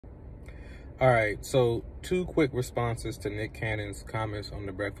All right, so two quick responses to Nick Cannon's comments on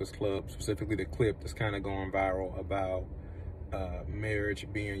the Breakfast Club, specifically the clip that's kind of going viral about marriage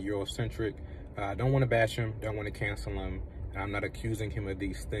being Eurocentric. I don't want to bash him, don't want to cancel him. I'm not accusing him of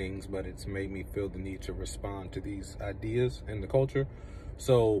these things, but it's made me feel the need to respond to these ideas in the culture.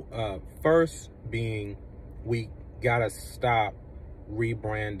 So first being, we gotta stop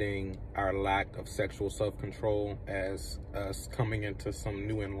rebranding our lack of sexual self-control as us coming into some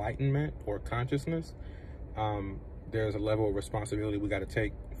new enlightenment or consciousness. There's a level of responsibility we got to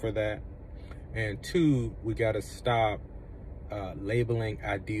take for that. And two, we got to stop labeling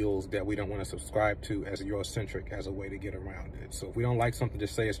ideals that we don't want to subscribe to as Eurocentric as a way to get around it. So if we don't like something,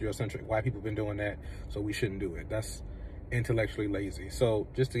 just say it's Eurocentric. White people have been doing that, so we shouldn't do it. That's intellectually lazy. So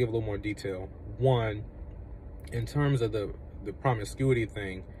just to give a little more detail, one, in terms of the promiscuity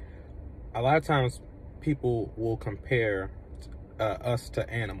thing, a lot of times people will compare us to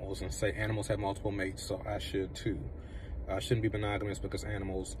animals and say animals have multiple mates, so I should too. I shouldn't be monogamous because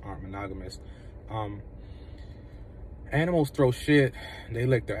animals aren't monogamous. Animals throw shit, they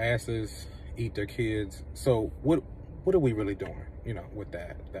lick their asses, eat their kids. So what are we really doing, you know, with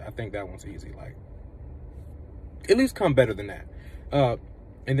that? I think that one's easy. Like, at least come better than that.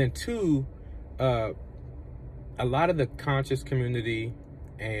 And then two, a lot of the conscious community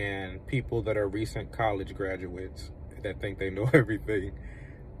and people that are recent college graduates that think they know everything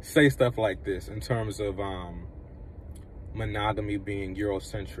say stuff like this in terms of monogamy being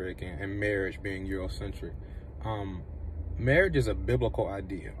Eurocentric and marriage being Eurocentric. Marriage is a biblical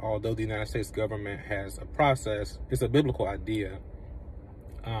idea. Although the United States government has a process, it's a biblical idea.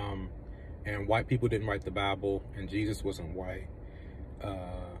 And white people didn't write the Bible, and Jesus wasn't white. A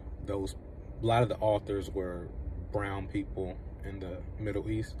lot of the authors were brown people in the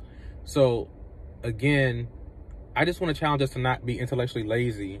Middle East. So again, I just want to challenge us to not be intellectually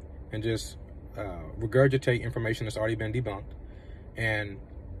lazy and just regurgitate information that's already been debunked, and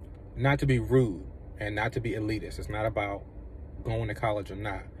not to be rude and not to be elitist. It's not about going to college or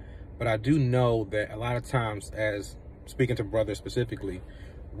not. But I do know that a lot of times, as speaking to brothers specifically,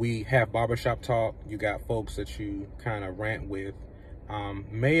 we have barbershop talk. You got folks that you kind of rant with.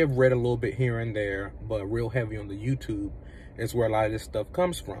 May have read a little bit here and there, but real heavy on the YouTube is where a lot of this stuff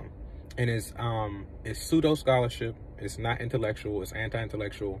comes from. And it's pseudo scholarship. It's not intellectual. It's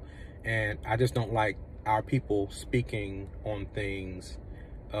anti-intellectual. And I just don't like our people speaking on things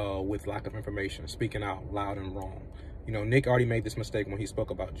with lack of information, speaking out loud and wrong. You know, Nick already made this mistake when he spoke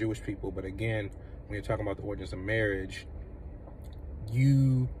about Jewish people. But again, when you're talking about the origins of marriage,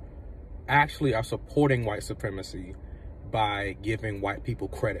 you actually are supporting white supremacy by giving white people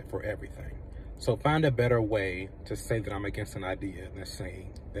credit for everything. So find a better way to say that I'm against an idea than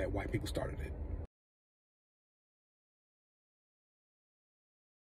saying that white people started it.